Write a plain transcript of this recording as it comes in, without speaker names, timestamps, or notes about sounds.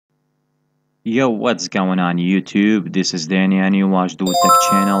Yo, what's going on YouTube? This is Danny and you watch the Tech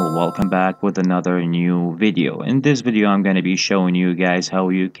channel. Welcome back with another new video. In this video, I'm going to be showing you guys how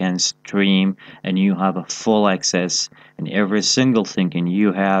you can stream and you have a full access and every single thing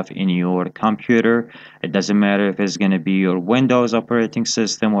you have in your computer. It doesn't matter if it's going to be your Windows operating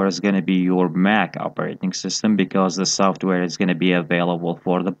system or it's going to be your Mac operating system because the software is going to be available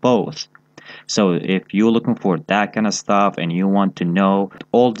for the both. So if you're looking for that kind of stuff and you want to know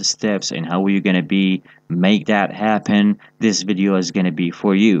all the steps and how you're gonna be make that happen, this video is gonna be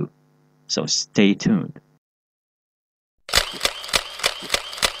for you. So stay tuned.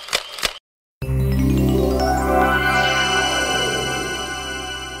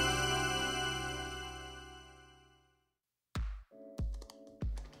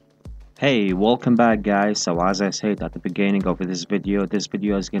 Hey, welcome back guys. So as I said at the beginning of this video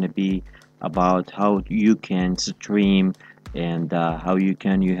is going to be about how you can stream and how you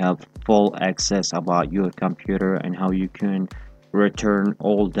have full access about your computer and how you can return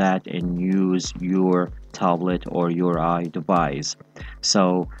all that and use your tablet or your device.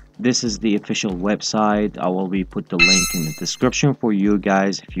 So this is the official website. I will be put the link in the description for you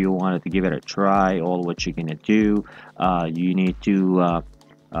guys if you wanted to give it a try. All what you're gonna do, you need to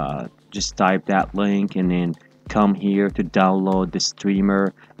just type that link and then come here to download the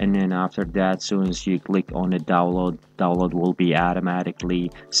streamer, and then after that, soon as you click on the download will be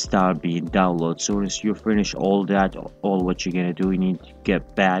automatically start being downloaded. Soon as you finish all that, all what you're gonna do, you need to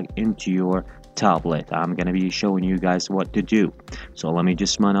get back into your tablet. I'm gonna be showing you guys what to do. So let me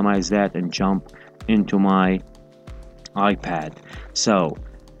just minimize that and jump into my iPad. So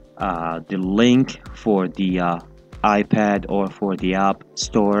the link for the iPad or for the App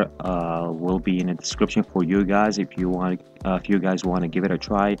Store will be in the description for you guys if you guys want to give it a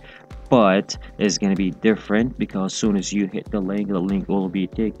try. But it's gonna be different because as soon as you hit the link will be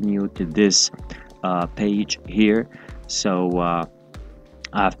taking you to this page here. So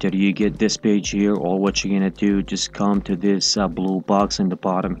after you get this page here, all what you're gonna do, just come to this blue box in the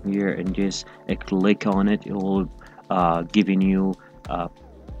bottom here and just click on it. It will giving you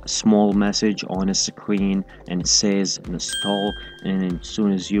small message on a screen and it says install, and as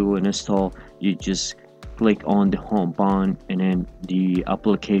soon as you install, you just click on the home button and then the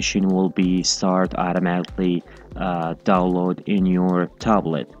application will be start automatically download in your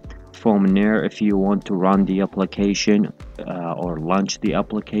tablet. From there, if you want to run the application or launch the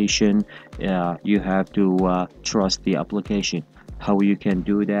application, you have to trust the application. How you can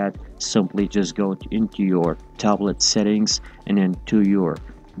do that? Simply just go into your tablet settings and then to your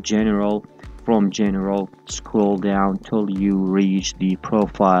general. From general, scroll down till you reach the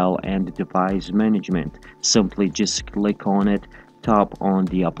profile and device management. Simply just click on it, tap on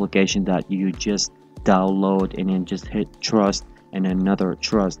the application that you just download, and then just hit trust and another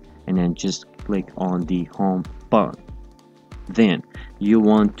trust, and then just click on the home button. Then you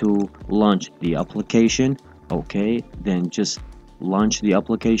want to launch the application. Okay, then just launch the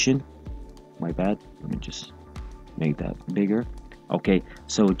application. My bad, let me just make that bigger. Okay,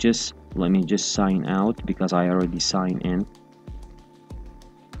 so just let me just sign out because I already signed in.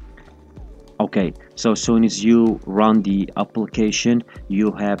 Okay, so as soon as you run the application,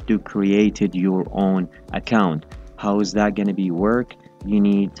 you have to create your own account. How is that gonna be work? You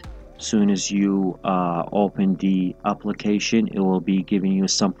need, soon as you open the application, it will be giving you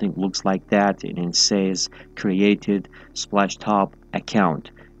something looks like that and it says created Splashtop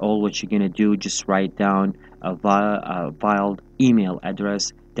account. All what you're gonna do, just write down a valid email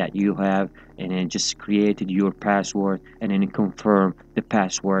address that you have, and then just created your password and then confirm the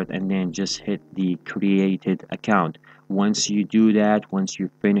password and then just hit the created account. Once you do that, once you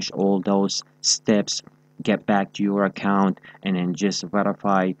finish all those steps, get back to your account and then just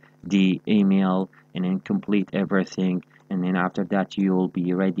verify the email and then complete everything, and then after that you'll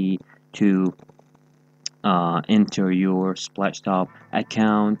be ready to enter your Splashtop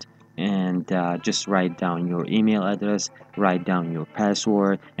account and just write down your email address, write down your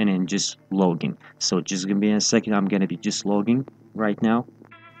password, and then just login. So just gonna be in a second, I'm gonna be just logging right now.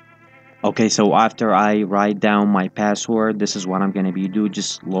 Okay, so after I write down my password, this is what I'm gonna be do,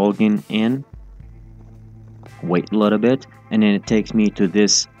 just logging in. Wait a little bit and then it takes me to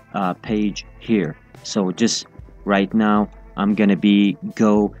this page here. So just right now I'm gonna be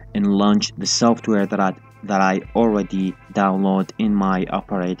go and launch the software that I already download in my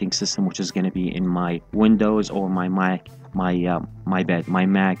operating system, which is gonna be in my Windows or my Mac, my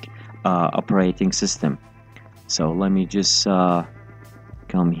Mac operating system. So let me just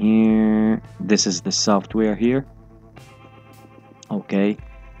come here. This is the software here. Okay,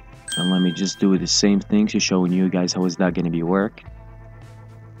 and let me just do the same thing to showing you guys how is that going to be work.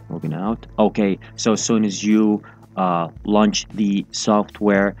 We'll logging out. Okay, so as soon as you launch the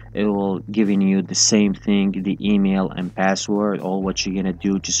software, it will giving you the same thing, the email and password. All what you're gonna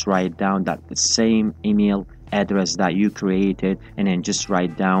do, just write down that the same email address that you created, and then just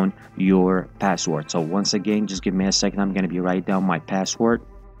write down your password. So once again, just give me a second, I'm gonna be write down my password.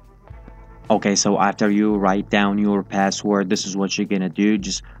 Okay, so after you write down your password, this is what you're gonna do,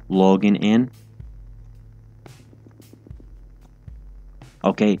 just logging in.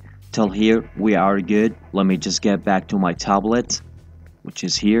 Okay, till here we are good. Let me just get back to my tablet, which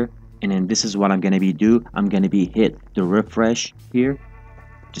is here, and then this is what I'm gonna be do. I'm gonna be hit the refresh here,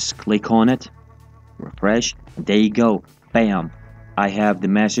 just click on it, refresh, there you go, bam. I have the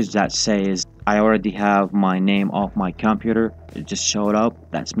message that says I already have my name off my computer. It just showed up.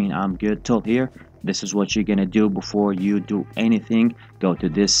 That's mean I'm good till here. This is what you're gonna do before you do anything. Go to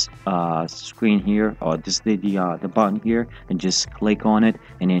this screen here, or this the button here, and just click on it,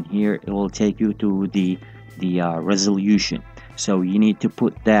 and then here it will take you to the resolution. So you need to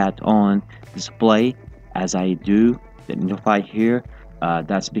put that on display, as I do. Notify here.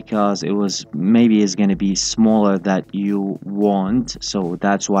 That's because it was maybe it's gonna be smaller that you want, so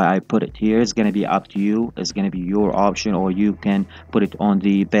that's why I put it here. It's gonna be up to you, it's gonna be your option, or you can put it on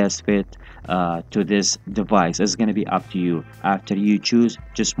the best fit to this device. It's gonna be up to you. After you choose,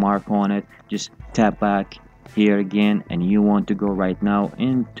 just mark on it, just tap back here again, and you want to go right now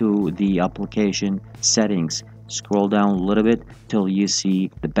into the application settings. Scroll down a little bit till you see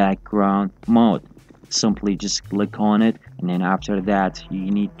the background mode. Simply just click on it, and then after that you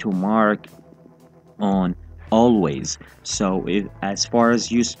need to mark on always. So if as far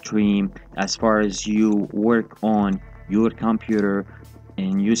as you stream, as far as you work on your computer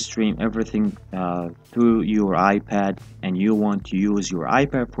and you stream everything through your iPad, and you want to use your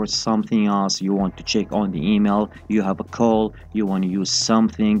iPad for something else, you want to check on the email, you have a call, you want to use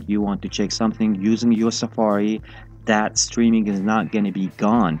something, you want to check something using your Safari, that streaming is not going to be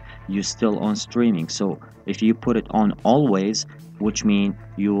gone. You're still on streaming. So if you put it on always, which means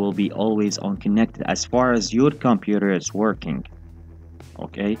you will be always on connected as far as your computer is working.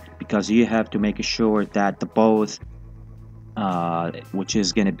 Okay, because you have to make sure that the both which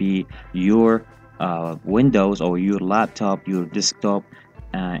is going to be your Windows or your laptop, your desktop,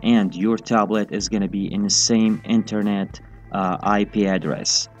 and your tablet is going to be in the same internet IP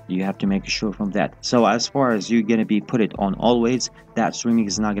address. You have to make sure from that. So as far as you're going to be put it on always, that streaming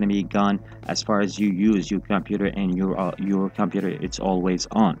is not going to be gone as far as you use your computer, and your computer it's always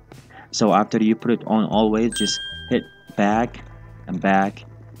on. So after you put it on always, just hit back and back,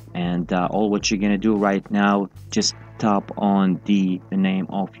 and all what you're going to do right now, just tap on the name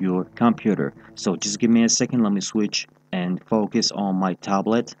of your computer. So just give me a second, let me switch and focus on my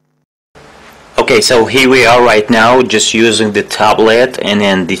tablet. Okay, so here we are right now just using the tablet, and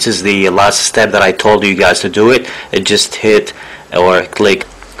then this is the last step that I told you guys to do it. Just hit or click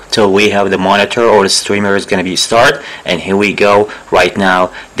till we have the monitor or the streamer is going to be start, and here we go. Right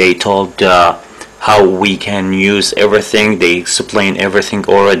now they told how we can use everything. They explain everything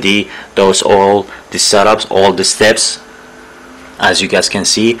already, those all the setups, all the steps. As you guys can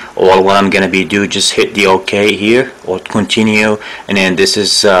see, all what I'm gonna be do, just hit the OK here or continue, and then this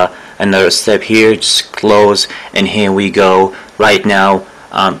is another step here, just close, and here we go. Right now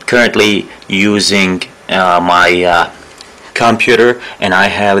I'm currently using my computer, and I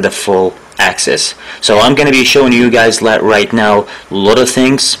have the full access. So I'm gonna be showing you guys right now a lot of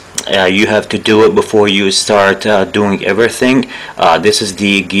things. You have to do it before you start doing everything. This is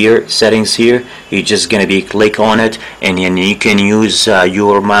the gear settings here. You're just gonna be click on it, and then you can use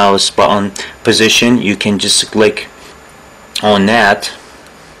your mouse button position. You can just click on that,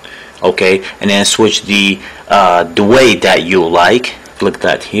 okay, and then switch the way that you like. Click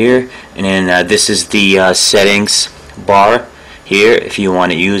that here, and then this is the settings bar here if you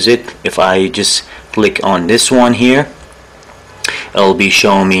want to use it. If I just click on this one here, it'll be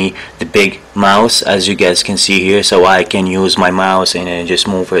showing me the big mouse, as you guys can see here, so I can use my mouse and then just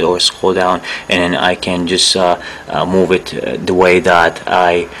move it or scroll down, and then I can just move it the way that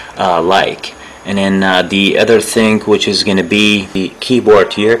I like. And then the other thing, which is going to be the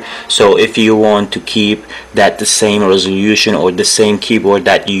keyboard here. So if you want to keep that the same resolution or the same keyboard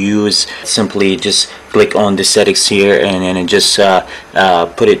that you use, simply just click on the settings here, and then just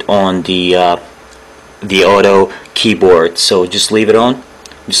put it on the auto keyboard. So just leave it on,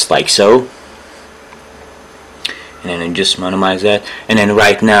 just like so, and then just minimize that. And then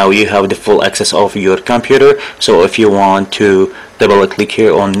right now you have the full access of your computer. So if you want to double click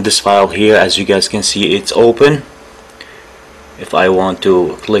here on this file here, as you guys can see, it's open. If I want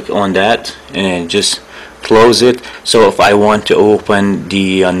to click on that and then just close it. So if I want to open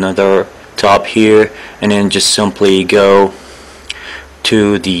the another tab here, and then just simply go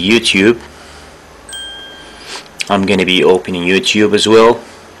to the YouTube, I'm gonna be opening YouTube as well.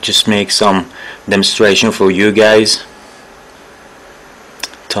 Just make some demonstration for you guys.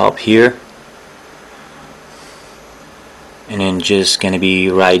 Top here, and then just gonna be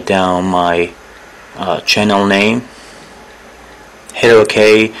write down my channel name, hit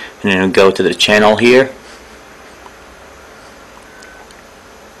OK, and then go to the channel here,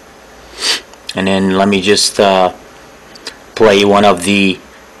 and then let me just play one of the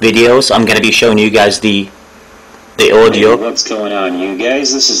videos. I'm gonna be showing you guys the audio. Hey, what's going on, you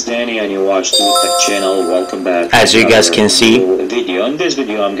guys? This is Danny and you watch the Tech channel. Welcome back. As you guys can see, video. In this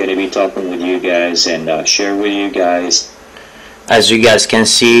video I'm going to be talking with you guys and share with you guys. As you guys can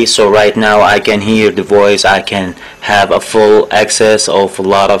see, so right now I can hear the voice. I can have a full access of a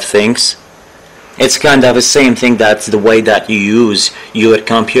lot of things. It's kind of the same thing. That's the way that you use your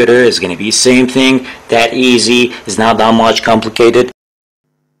computer is going to be same thing, that easy. It's not that much complicated.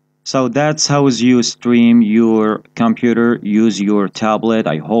 So that's how you stream your computer, use your tablet.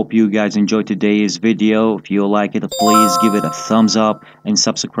 I hope you guys enjoyed today's video. If you like it, please give it a thumbs up and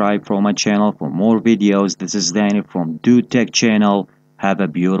subscribe for my channel for more videos. This is Danny from Do Tech channel. Have a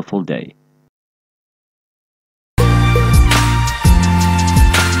beautiful day.